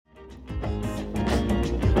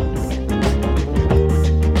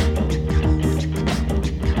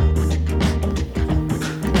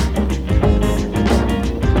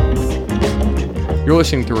You're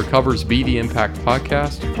listening to Recover's Be the Impact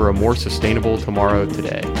podcast for a more sustainable tomorrow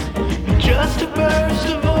today. Just a burst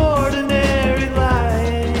of ordinary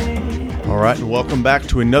light. All right, and welcome back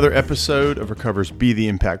to another episode of Recover's Be the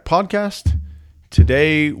Impact podcast.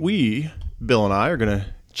 Today, Bill and I, are going to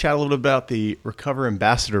chat a little bit about the Recover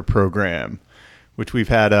Ambassador Program, which we've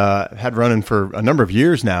had running for a number of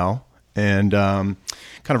years now, and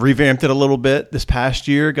kind of revamped it a little bit this past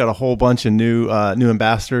year. Got a whole bunch of new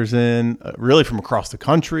ambassadors in, really from across the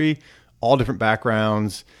country, all different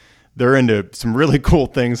backgrounds. They're into some really cool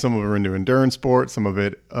things. Some of them are into endurance sports. Some of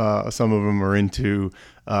them are into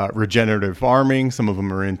regenerative farming. Some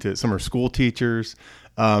are school teachers.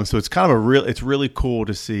 So it's kind of it's really cool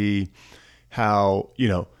to see how,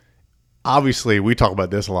 obviously we talk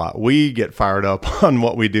about this a lot. We get fired up on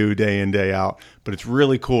what we do day in, day out, but it's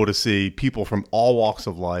really cool to see people from all walks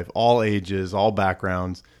of life, all ages, all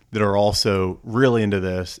backgrounds that are also really into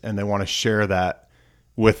this, and they want to share that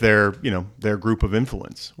with their group of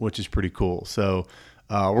influence, which is pretty cool. So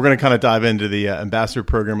we're going to kind of dive into the ambassador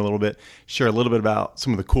program a little bit, share a little bit about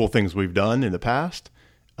some of the cool things we've done in the past,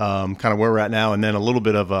 kind of where we're at now, and then a little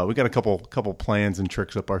bit of we got a couple plans and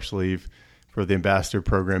tricks up our sleeve for the ambassador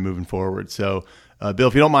program moving forward. So, Bill,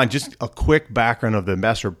 if you don't mind, just a quick background of the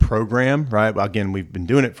ambassador program, right? Again, we've been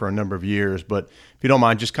doing it for a number of years, but if you don't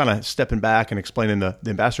mind, just kind of stepping back and explaining the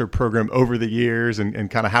ambassador program over the years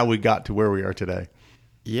and kind of how we got to where we are today.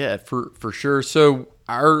 Yeah, for sure. So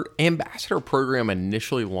our ambassador program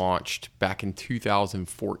initially launched back in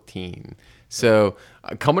 2014. So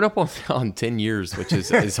coming up on 10 years, which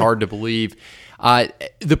is hard to believe.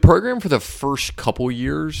 The program for the first couple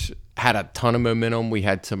years had a ton of momentum. We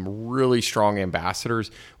had some really strong ambassadors.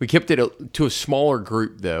 We kept it to a smaller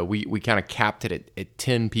group, though. We kind of capped it at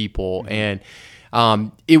 10 people. And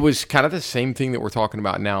it was kind of the same thing that we're talking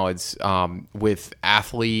about now. It's with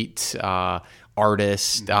athletes,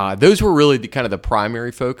 artists. Those were really kind of the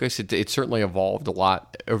primary focus. It certainly evolved a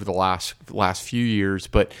lot over the last few years.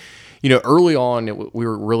 But, early on, we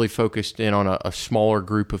were really focused in on a smaller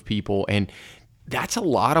group of people. And that's a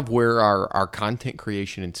lot of where our content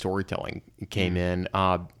creation and storytelling came in.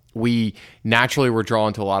 We naturally were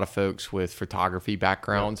drawn to a lot of folks with photography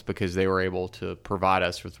backgrounds because they were able to provide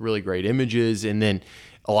us with really great images. And then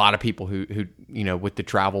a lot of people who with the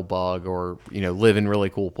travel bug or, live in really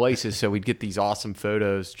cool places. So we'd get these awesome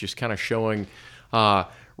photos just kind of showing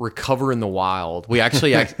Recover in the Wild. We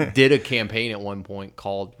actually did a campaign at one point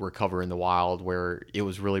called Recover in the Wild, where it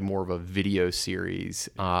was really more of a video series.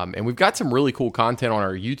 And we've got some really cool content on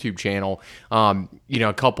our YouTube channel. A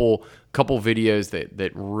couple videos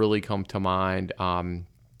that really come to mind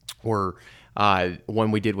were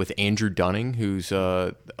one we did with Andrew Dunning, who's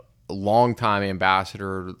a longtime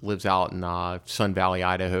ambassador, lives out in Sun Valley,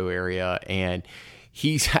 Idaho area, and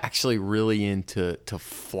he's actually really into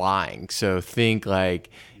flying. So think like,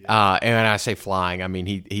 and when I say flying, I mean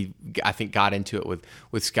he I think got into it with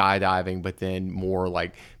skydiving, but then more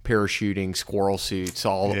like parachuting, squirrel suits,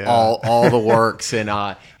 all the works,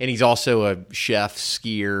 and he's also a chef,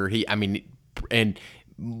 skier.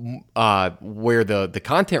 Where the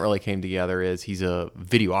content really came together is he's a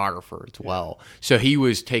videographer as well. So he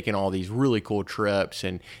was taking all these really cool trips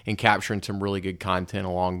and capturing some really good content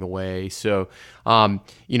along the way. So,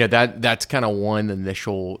 that's kind of one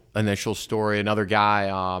initial story. Another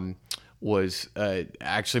guy was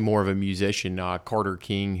actually more of a musician, Carter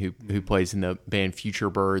King, who plays in the band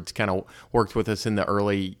Future Birds, kind of worked with us in the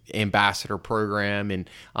early ambassador program. And,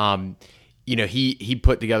 he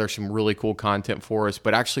put together some really cool content for us,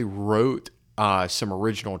 but actually wrote some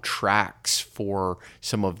original tracks for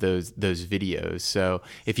some of those videos. So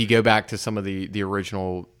if you go back to some of the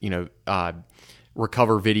original,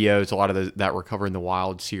 Recover videos, a lot of that Recover in the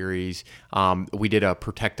Wild series, we did a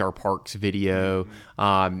Protect Our Parks video,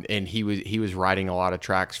 and he was writing a lot of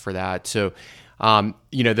tracks for that. So,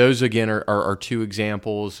 those again are two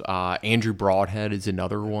examples. Andrew Broadhead is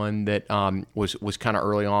another one that was kind of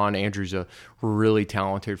early on. Andrew's a really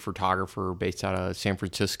talented photographer based out of San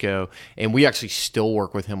Francisco, and we actually still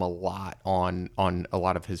work with him a lot on a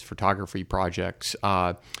lot of his photography projects.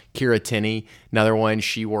 Kira Tenney, another one.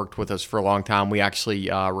 She worked with us for a long time. We actually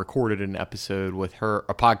recorded a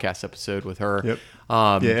podcast episode with her. Yep.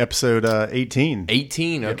 Episode 18.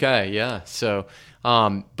 18. Yep. Okay. Yeah. So.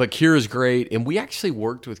 But Kira's great, and we actually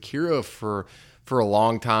worked with Kira for for a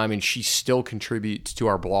long time, and she still contributes to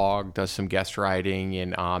our blog, does some guest writing,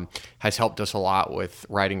 and has helped us a lot with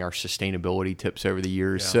writing our sustainability tips over the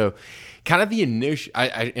years. So kind of the initial,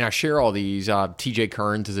 I share all these. TJ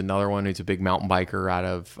Kearns is another one who's a big mountain biker out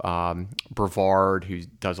of Brevard, who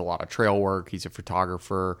does a lot of trail work. He's a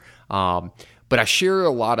photographer. But I share a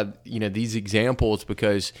lot of, these examples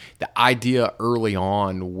because the idea early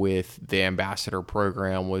on with the ambassador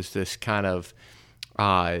program was this kind of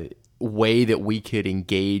way that we could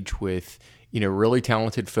engage with, really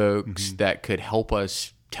talented folks that could help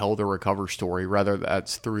us tell the Recover story, whether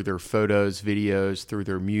that's through their photos, videos, through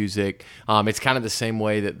their music. It's kind of the same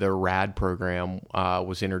way that the RAD program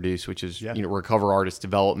was introduced, which is Recover Artist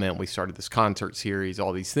Development. We started this concert series,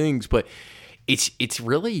 all these things, but it's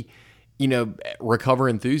really, Recover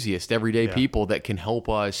enthusiasts, everyday people that can help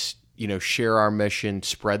us, share our mission,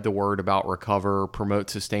 spread the word about Recover, promote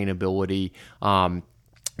sustainability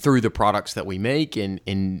through the products that we make,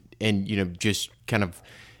 and just kind of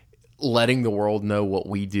letting the world know what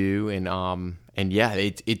we do. And yeah,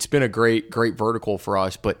 it's been a great vertical for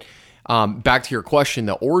us. But back to your question,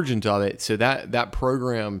 the origins of it. So that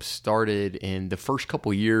program started in the first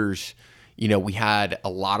couple of years. We had a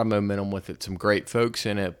lot of momentum with it, some great folks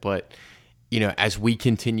in it, but as we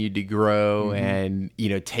continued to grow and,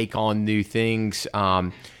 take on new things,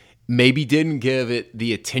 maybe didn't give it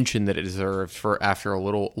the attention that it deserved after a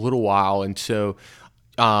little while. And so,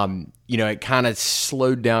 it kind of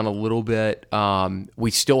slowed down a little bit.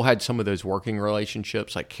 We still had some of those working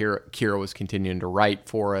relationships, like Kira was continuing to write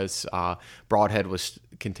for us. Broadhead was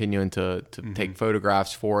continuing to take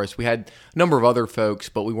photographs for us. We had a number of other folks,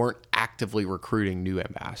 but we weren't actively recruiting new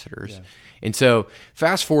ambassadors. Yeah. And so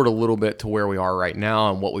fast forward a little bit to where we are right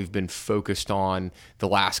now and what we've been focused on the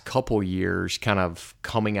last couple years, kind of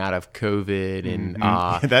coming out of COVID. And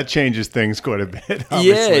that changes things quite a bit,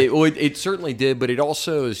 obviously. Yeah, it certainly did, but it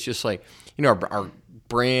also is just like, our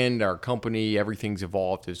brand, our company, everything's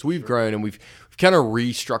evolved as we've grown, and we've kind of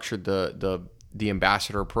restructured the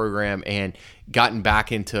ambassador program and gotten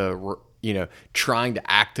back into trying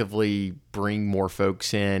to actively bring more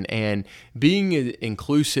folks in and being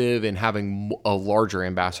inclusive and having a larger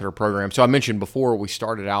ambassador program. So I mentioned before we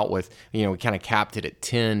started out with, we kind of capped it at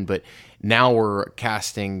 10, but now we're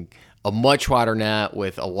casting a much wider net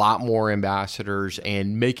with a lot more ambassadors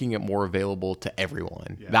and making it more available to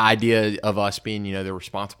everyone. Yeah. The idea of us being, the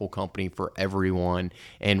responsible company for everyone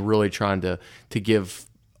and really trying to give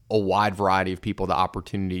a wide variety of people the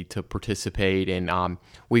opportunity to participate. And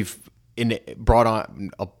we've brought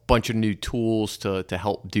on a bunch of new tools to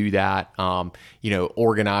help do that,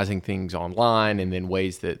 organizing things online and then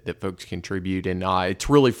ways that folks contribute. And it's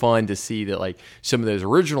really fun to see that like some of those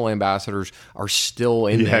original ambassadors are still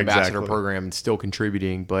in the ambassador program and still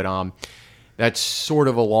contributing. But that's sort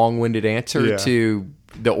of a long-winded answer to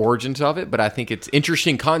the origins of it, but I think it's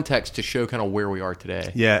interesting context to show kind of where we are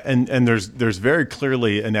today. Yeah, and there's very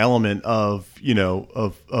clearly an element of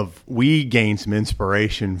of we gain some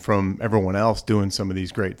inspiration from everyone else doing some of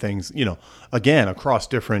these great things. Again, across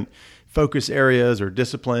different focus areas or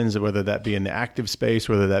disciplines, whether that be in the active space,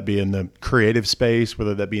 whether that be in the creative space,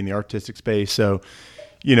 whether that be in the artistic space. So,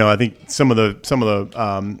 I think some of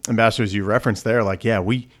the ambassadors you referenced there, like,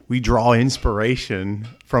 we draw inspiration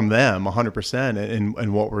from them 100%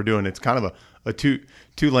 in what we're doing. It's kind of a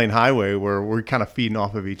two-lane highway where we're kind of feeding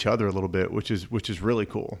off of each other a little bit, which is really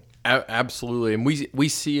cool. Absolutely. And we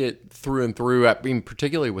see it through and through. I mean,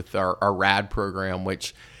 particularly with our RAD program,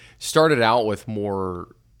 which started out with more,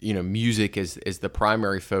 music as the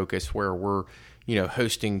primary focus, where we're,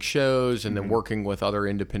 hosting shows and then working with other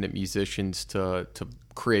independent musicians to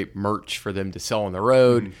create merch for them to sell on the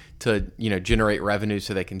road, to, generate revenue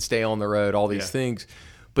so they can stay on the road, all these things.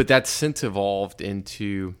 But that's since evolved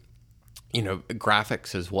into,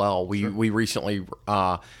 graphics as well. We recently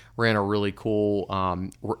ran a really cool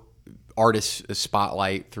artist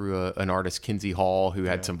spotlight through an artist, Kinsey Hall, who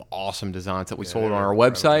had some awesome designs that we sold on our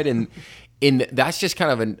website. And that's just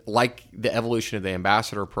kind of like the evolution of the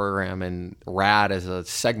ambassador program, and RAD as a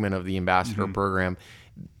segment of the ambassador program.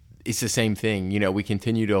 It's the same thing. We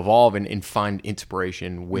continue to evolve and find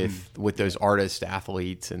inspiration with those artists,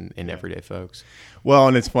 athletes, and everyday folks. Well,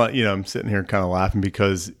 and it's fun. I'm sitting here kind of laughing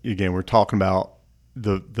because, again, we're talking about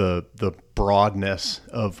the broadness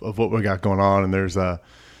of what we got going on, and there's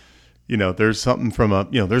there's something from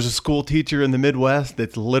there's a school teacher in the Midwest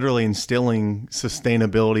that's literally instilling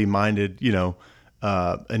sustainability minded,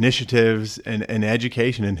 initiatives and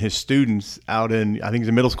education and his students out in, I think he's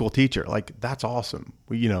a middle school teacher. Like, that's awesome.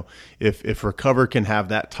 If Recover can have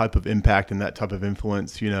that type of impact and that type of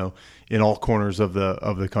influence, in all corners of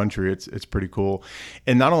the country, it's pretty cool.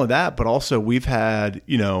 And not only that, but also we've had,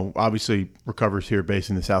 obviously Recover's here based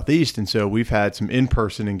in the Southeast. And so we've had some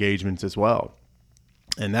in-person engagements as well.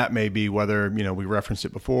 And that may be whether, we referenced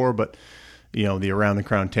it before, but the Around the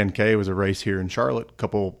Crown 10K was a race here in Charlotte a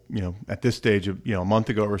couple, at this stage of, a month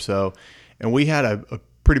ago or so. And we had a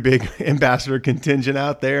pretty big ambassador contingent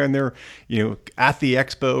out there, and they're, at the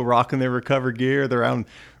expo rocking their Recover gear. They're out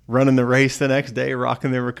running the race the next day,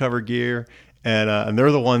 rocking their Recover gear. And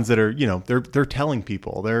they're the ones that are, they're telling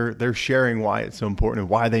people, they're sharing why it's so important and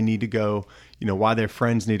why they need to go, why their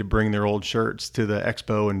friends need to bring their old shirts to the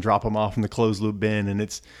expo and drop them off in the closed loop bin. And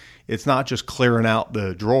it's not just clearing out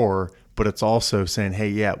the drawer, but it's also saying, hey,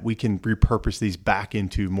 yeah, we can repurpose these back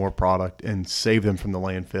into more product and save them from the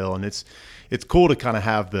landfill. And it's cool to kind of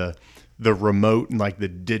have the remote and like the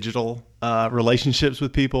digital relationships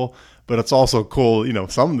with people, but it's also cool,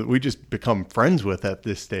 some that we just become friends with at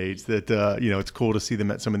this stage that, it's cool to see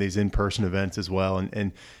them at some of these in-person events as well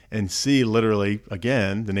and see literally,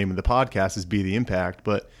 again, the name of the podcast is Be the Impact,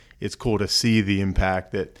 but it's cool to see the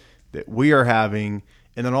impact that we are having.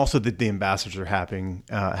 And then also that the ambassadors are having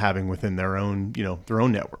within their own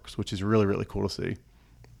networks, which is really, really cool to see.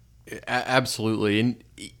 Absolutely. And,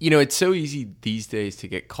 it's so easy these days to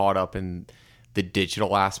get caught up in the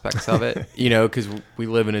digital aspects of it, because we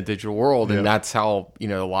live in a digital world, and that's how, a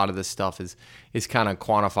lot of this stuff is kind of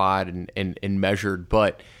quantified and measured.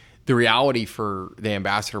 But the reality for the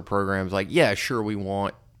ambassador programs, like, yeah, sure, we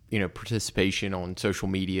want, participation on social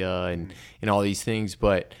media and all these things,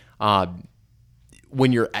 but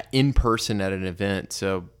when you're in person at an event,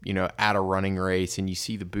 so, at a running race and you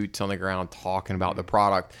see the boots on the ground talking about the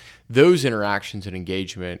product, those interactions and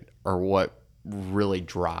engagement are what really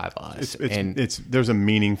drive us. There's a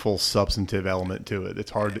meaningful substantive element to it.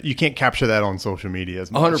 It's hard. You can't capture that on social media as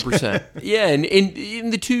much. 100%. Yeah.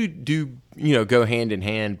 And the two do, go hand in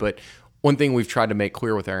hand. But one thing we've tried to make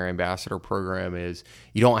clear with our ambassador program is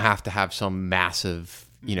you don't have to have some massive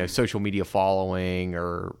social media following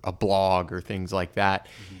or a blog or things like that.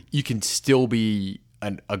 Mm-hmm. You can still be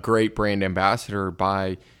a great brand ambassador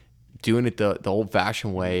by doing it the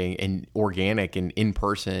old-fashioned way and organic and in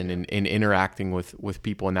person and interacting with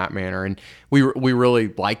people in that manner. And we really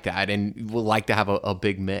like that, and we like to have a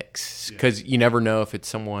big mix, because you never know if it's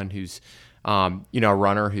someone who's a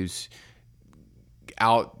runner who's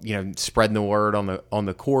out, spreading the word on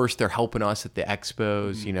the course. They're helping us at the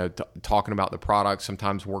expos, talking about the products,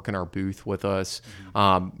 sometimes working our booth with us.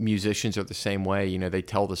 Musicians are the same way. They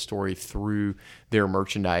tell the story through their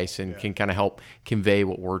merchandise and can kind of help convey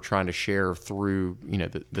what we're trying to share through,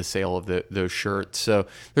 the sale of those shirts. So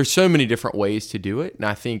there's so many different ways to do it. And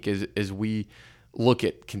I think as we look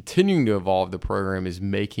at continuing to evolve the program, is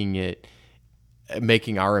making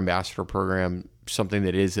our ambassador program something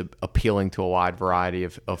that is appealing to a wide variety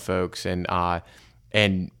of folks and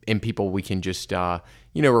people we can just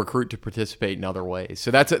recruit to participate in other ways.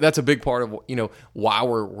 So that's a big part of why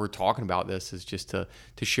we're talking about this, is just to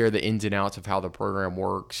share the ins and outs of how the program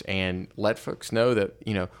works and let folks know that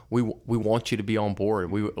we want you to be on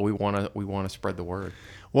board. We want to spread the word.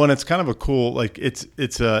 Well, and it's kind of a cool, like it's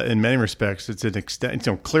in many respects, it's an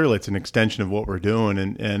extent. Clearly, it's an extension of what we're doing,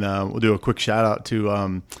 and we'll do a quick shout out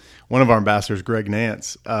to one of our ambassadors, Greg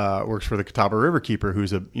Nance, works for the Catawba Riverkeeper,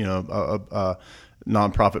 who's a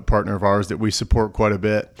nonprofit partner of ours that we support quite a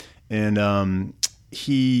bit, and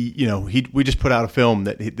we just put out a film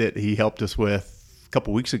that he helped us with a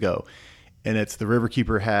couple weeks ago, and it's the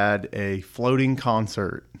Riverkeeper had a floating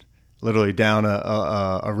concert literally down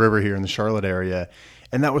a river here in the Charlotte area.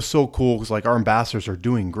 And that was so cool because, like, our ambassadors are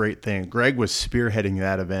doing great things. Greg was spearheading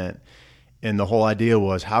that event. And the whole idea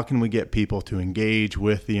was, how can we get people to engage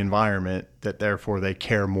with the environment that therefore they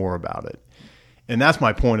care more about it? And that's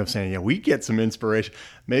my point of saying, we get some inspiration.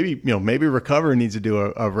 Maybe Recover needs to do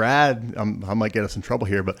a rad. I might get us in trouble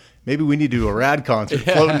here, but maybe we need to do a rad concert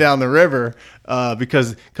floating down the river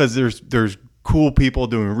because there's cool people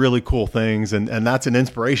doing really cool things, and that's an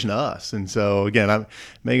inspiration to us. And so again, I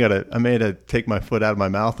may have to take my foot out of my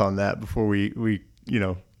mouth on that before we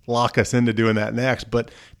lock us into doing that next.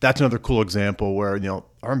 But that's another cool example where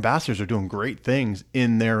our ambassadors are doing great things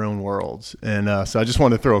in their own worlds. And so I just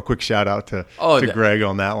wanted to throw a quick shout out to Greg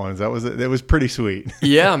on that one. That was pretty sweet.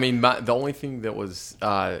 Yeah, I mean, the only thing that was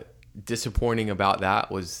disappointing about that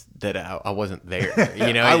was that I wasn't there.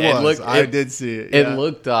 I did see it. Yeah. It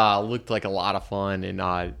looked like a lot of fun, and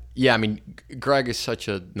I mean, Greg is such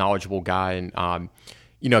a knowledgeable guy, and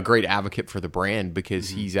a great advocate for the brand because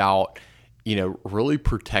he's out, really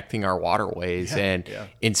protecting our waterways and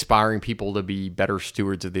inspiring people to be better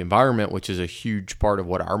stewards of the environment, which is a huge part of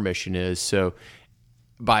what our mission is. So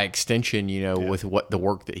by extension, with what the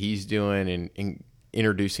work that he's doing and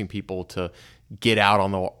introducing people to get out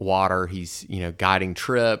on the water, he's, guiding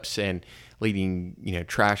trips and leading,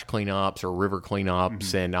 trash cleanups or river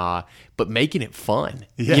cleanups and, but making it fun.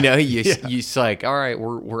 It's like, all right,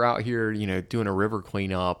 we're out here, doing a river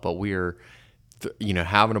cleanup, but we're,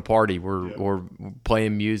 having a party. We're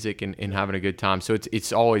playing music and having a good time. So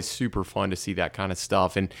it's always super fun to see that kind of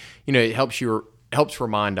stuff. And, it helps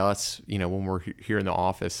remind us, when we're here in the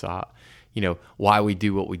office, why we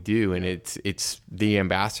do what we do. And it's the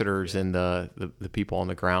ambassadors and the people on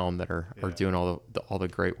the ground that are doing all the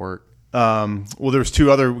great work. Well, there's we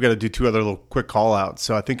got to do two other little quick call outs.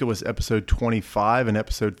 So I think it was episode 25 and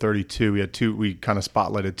episode 32. We kind of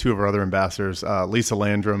spotlighted two of our other ambassadors, Lisa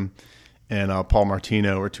Landrum and Paul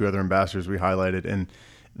Martino were two other ambassadors we highlighted. And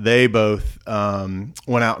they both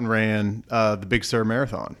went out and ran the Big Sur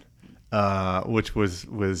Marathon, which was,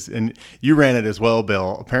 and you ran it as well,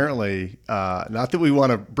 Bill. Apparently, not that we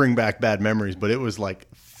want to bring back bad memories, but it was like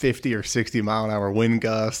 50 or 60 mile an hour wind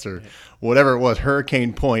gust or whatever it was.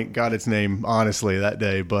 Hurricane Point got its name, honestly, that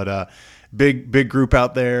day. But big group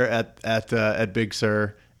out there at Big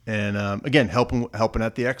Sur. And again, helping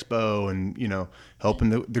at the expo and, helping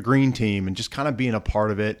the green team and just kind of being a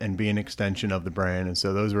part of it and being an extension of the brand. And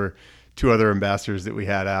so those were two other ambassadors that we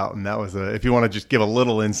had out. And that was if you want to just give a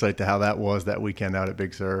little insight to how that was that weekend out at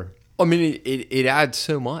Big Sur. I mean, it adds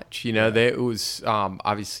so much, it was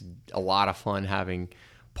obviously a lot of fun having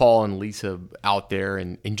Paul and Lisa out there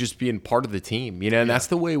and just being part of the team, and that's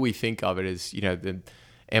the way we think of it is, the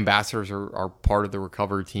ambassadors are part of the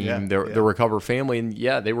Recover team, the Recover family. And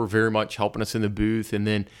they were very much helping us in the booth. And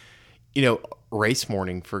then, race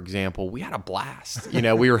morning, for example, we had a blast.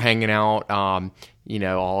 We were hanging out,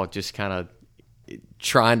 all just kind of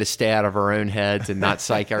trying to stay out of our own heads and not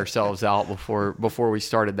psych ourselves out before we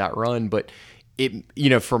started that run. But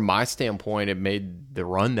it, from my standpoint, it made the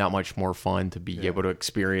run that much more fun to be able to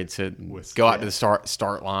experience it and go out to the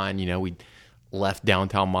start line. We left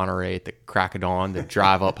downtown Monterey at the crack of dawn to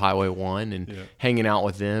drive up Highway 1 and hanging out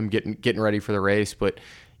with them, getting ready for the race. But,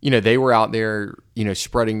 they were out there,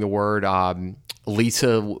 spreading the word.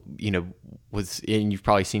 Lisa, was in, you've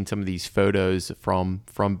probably seen some of these photos from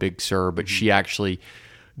Big Sur, but she actually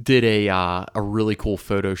did a really cool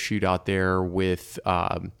photo shoot out there with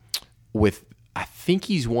I think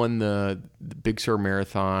he's won the Big Sur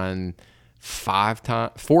Marathon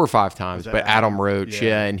 4 or 5 times, but Adam Roach,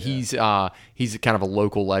 and he's kind of a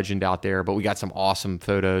local legend out there. But we got some awesome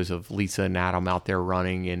photos of Lisa and Adam out there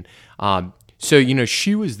running, and so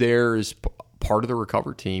she was there as part of the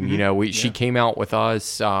Recover team. She came out with us,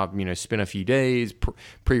 spent a few days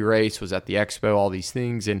pre-race, was at the expo, all these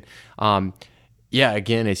things, and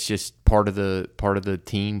again, it's just part of the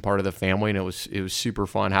team, part of the family, and it was super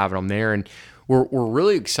fun having them there. And we're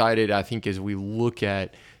really excited, I think, as we look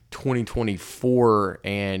at 2024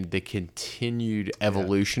 and the continued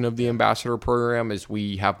evolution of the ambassador program as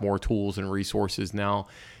we have more tools and resources now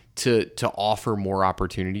to offer more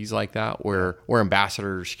opportunities like that where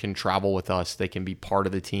ambassadors can travel with us. They can be part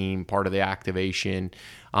of the team, part of the activation,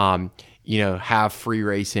 have free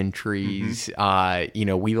race entries.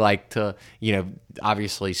 We like to,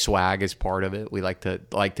 obviously swag is part of it. We like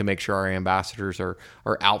to make sure our ambassadors are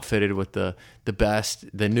outfitted with the best,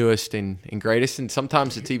 the newest and greatest. And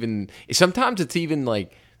sometimes it's even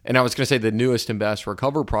like, and I was going to say the newest and best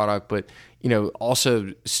Recover product, but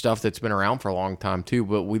also stuff that's been around for a long time too.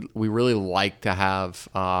 But we really like to have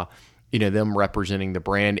them representing the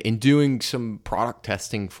brand and doing some product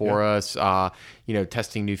testing for us.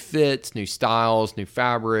 Testing new fits, new styles, new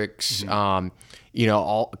fabrics. All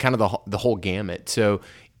kind of the whole gamut. So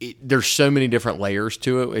there's so many different layers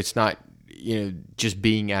to it. It's not just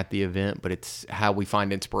being at the event, but it's how we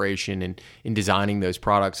find inspiration in designing those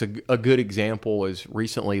products. A good example is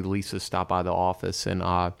recently Lisa stopped by the office and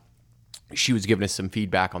she was giving us some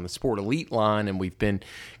feedback on the Sport Elite line, and we've been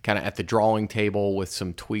kind of at the drawing table with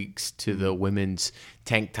some tweaks to the women's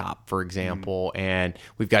tank top, for example, and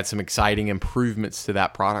we've got some exciting improvements to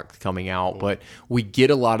that product coming out. But we get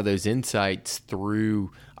a lot of those insights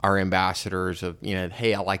through our ambassadors of,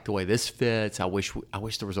 hey, I like the way this fits. I wish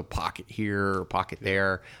there was a pocket here or a pocket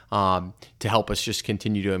there, to help us just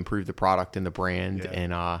continue to improve the product and the brand,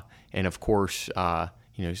 and of course,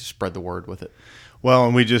 spread the word with it. Well,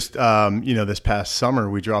 and we just, this past summer,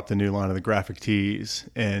 we dropped a new line of the graphic tees.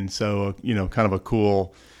 And so, kind of a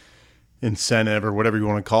cool incentive or whatever you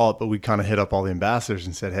want to call it, but we kind of hit up all the ambassadors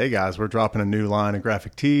and said, hey guys, we're dropping a new line of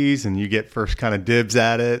graphic tees and you get first kind of dibs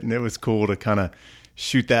at it. And it was cool to kind of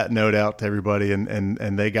shoot that note out to everybody,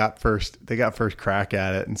 and they got first crack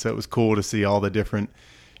at it. And so it was cool to see all the different,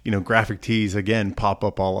 graphic tees again pop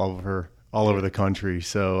up all over the country.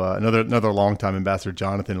 So another longtime ambassador,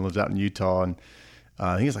 Jonathan, who lives out in Utah, and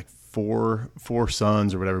I think it's like four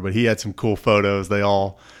sons or whatever, but he had some cool photos. They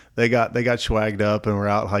got swagged up and were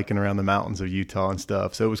out hiking around the mountains of Utah and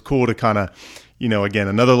stuff. So it was cool to kind of, again,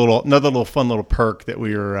 another little fun little perk that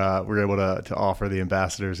we were able to offer the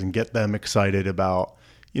ambassadors and get them excited about,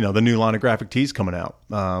 the new line of graphic tees coming out,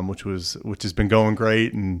 which has been going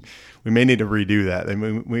great, and we may need to redo that. I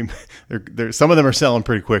mean, some of them are selling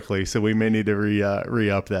pretty quickly, so we may need to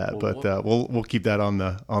re-up that. But we'll keep that on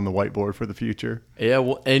the whiteboard for the future. Yeah,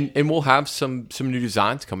 well, and we'll have some new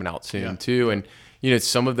designs coming out soon too, and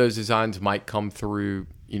some of those designs might come through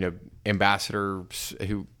ambassadors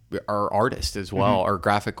who are artists as well, or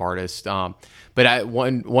graphic artists. But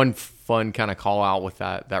one fun kind of call out with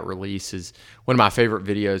that release is one of my favorite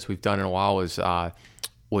videos we've done in a while was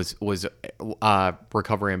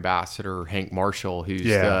Recovery Ambassador Hank Marshall, who's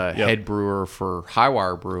the head brewer for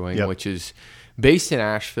Highwire Brewing, which is based in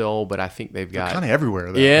Asheville, but I think they've got kind of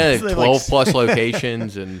everywhere. Yeah, 12 plus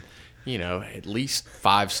locations and at least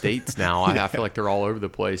 5 states now. I feel like they're all over the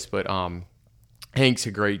place. But Hank's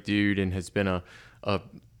a great dude and has been a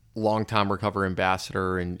longtime Recovery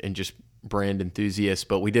ambassador and just brand enthusiast.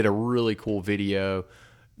 But we did a really cool video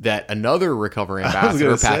that another Recovery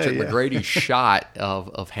ambassador, Patrick McGrady, shot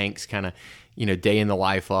of Hank's kind of day in the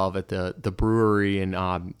life of at the brewery,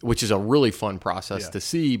 and which is a really fun process to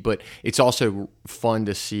see. But it's also fun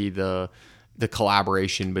to see the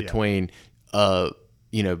collaboration between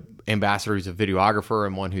ambassador who's a videographer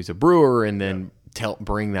and one who's a brewer, and then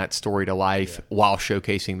bring that story to life while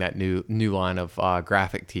showcasing that new line of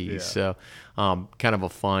graphic tees. So kind of a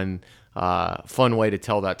fun way to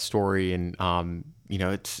tell that story, and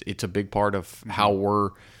it's a big part of how we're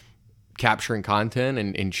capturing content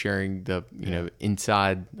and sharing the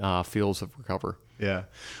inside feels of Recover. Yeah.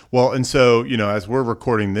 Well, and so, as we're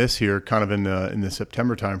recording this here kind of in the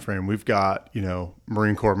September timeframe, we've got,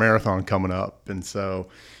 Marine Corps Marathon coming up. And so,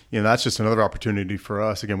 that's just another opportunity for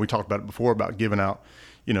us. Again, we talked about it before about giving out,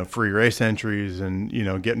 free race entries and,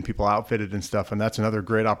 getting people outfitted and stuff. And that's another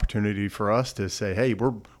great opportunity for us to say, hey,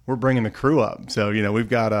 we're bringing the crew up. So, we've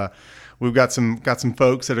got some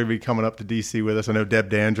folks that are going to be coming up to DC with us. I know Deb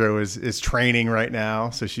Dandro is training right now,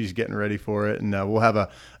 so she's getting ready for it. And we'll have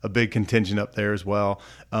a big contingent up there as well.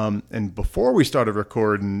 And before we started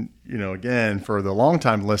recording, again, for the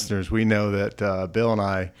longtime listeners, we know that Bill and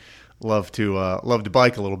I love to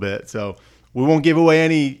bike a little bit. So we won't give away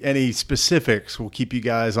any specifics. We'll keep you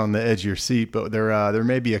guys on the edge of your seat, but there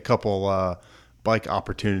may be a couple bike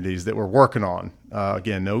opportunities that we're working on.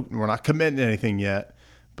 Again, we're not committing to anything yet,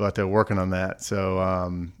 but they're working on that.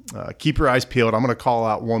 So keep your eyes peeled. I'm going to call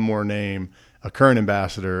out one more name, a current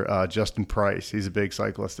ambassador, Justin Price. He's a big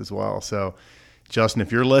cyclist as well. So Justin,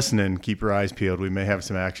 if you're listening, keep your eyes peeled. We may have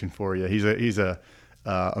some action for you. He's a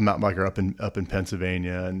mountain biker up in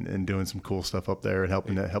Pennsylvania and doing some cool stuff up there and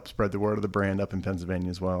helping to help spread the word of the brand up in Pennsylvania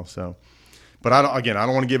as well. So, but I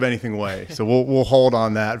don't want to give anything away. So we'll hold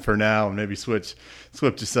on that for now and maybe switch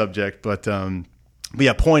the subject. But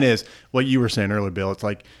yeah, point is what you were saying earlier, Bill. It's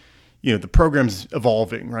like, the program's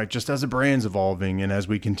evolving, right? Just as the brand's evolving and as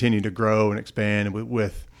we continue to grow and expand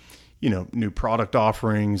with new product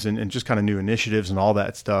offerings and just kind of new initiatives and all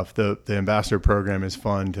that stuff, the ambassador program is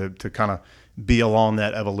fun to kind of be along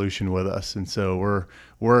that evolution with us. And so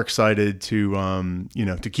we're excited to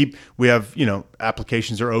keep, we have,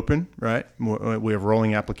 applications are open, right? We have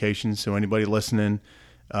rolling applications. So anybody listening,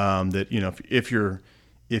 that,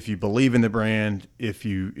 if you believe in the brand, if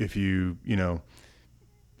you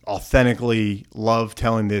authentically love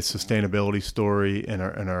telling this sustainability story and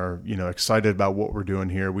are excited about what we're doing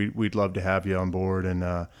here, we'd love to have you on board and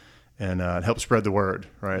help spread the word,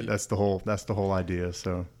 right? That's the whole idea.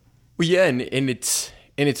 So, well, yeah, and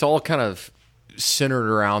it's all kind of centered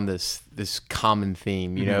around this common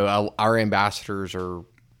theme. Our ambassadors are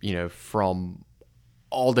from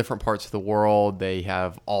all different parts of the world. They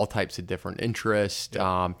have all types of different interests.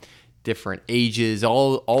 Different ages,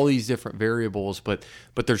 all these different variables, but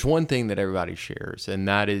there's one thing that everybody shares, and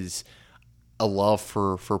that is a love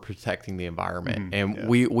for protecting the environment. And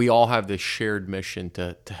we all have this shared mission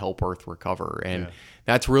to help Earth recover, and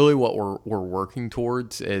that's really what we're working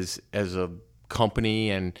towards as a company.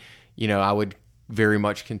 And I would very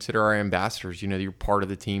much consider our ambassadors. You're part of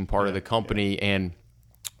the team, part of the company, and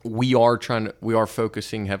we are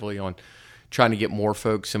focusing heavily on trying to get more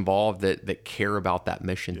folks involved that care about that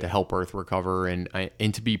mission to help Earth recover and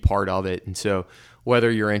to be part of it. And so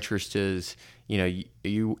whether your interest is,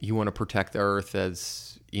 you want to protect the Earth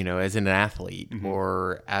as an athlete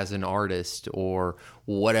or as an artist or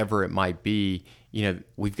whatever it might be,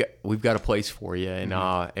 we've got a place for you,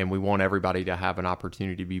 and we want everybody to have an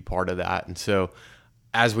opportunity to be part of that. And so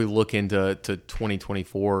as we look into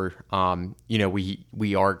 2024,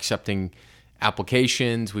 we are accepting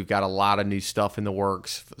applications. We've got a lot of new stuff in the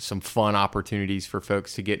works, some fun opportunities for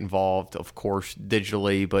folks to get involved, of course,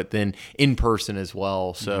 digitally, but then in person as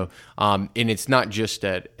well. So, and it's not just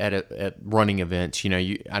at running events.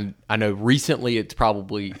 I know recently it's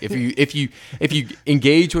probably if you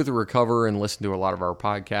engage with Recover and listen to a lot of our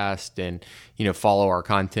podcast and follow our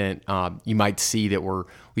content, you might see that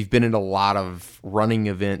we've been in a lot of running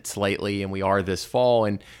events lately, and we are this fall.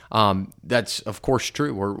 And that's of course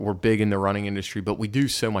true. We're big in the running industry, but we do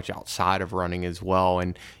so much outside of running as well.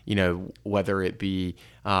 And whether it be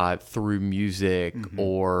through music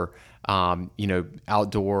or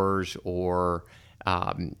outdoors or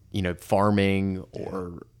farming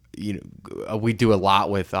or we do a lot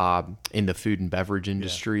with in the food and beverage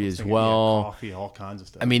industry as well. Coffee, all kinds of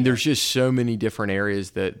stuff. I mean, there's just so many different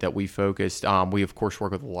areas that we focused. We of course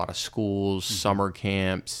work with a lot of schools, summer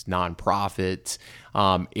camps, nonprofits.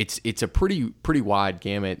 It's a pretty wide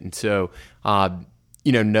gamut, and so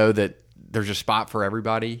know that there's a spot for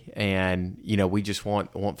everybody, and we just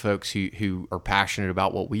want folks who are passionate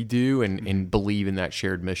about what we do and believe in that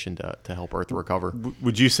shared mission to help Earth recover.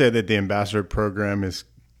 Would you say that the ambassador program is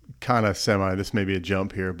kind of this may be a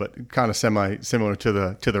jump here, but kind of similar to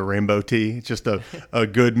the rainbow tee? It's just a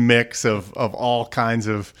good mix of all kinds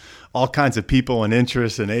of people and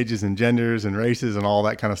interests and ages and genders and races and all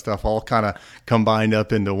that kind of stuff, all kind of combined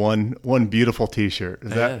up into one beautiful t-shirt.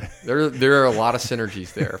 There are a lot of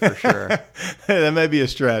synergies there for sure. That may be a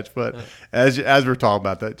stretch, but as we're talking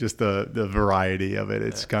about that, just the variety of it,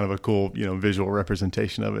 it's kind of a cool visual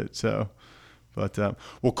representation of it. So, but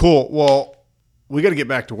well, cool. Well, we got to get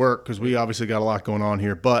back to work because we obviously got a lot going on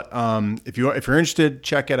here. But if you're interested,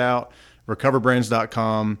 check it out,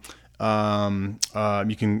 recoverbrands.com.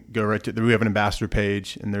 You can go right to we have an ambassador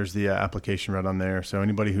page, and there's the application right on there. So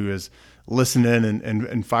anybody who is listening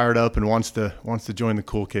and fired up and wants to join the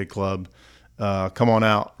Cool Kid Club, come on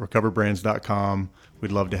out, recoverbrands.com.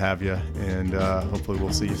 We'd love to have you, and hopefully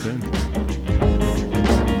we'll see you soon.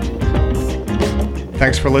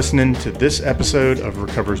 Thanks for listening to this episode of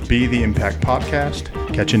Recover's Be the Impact podcast.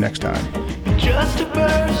 Catch you next time. Just a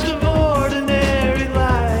burst of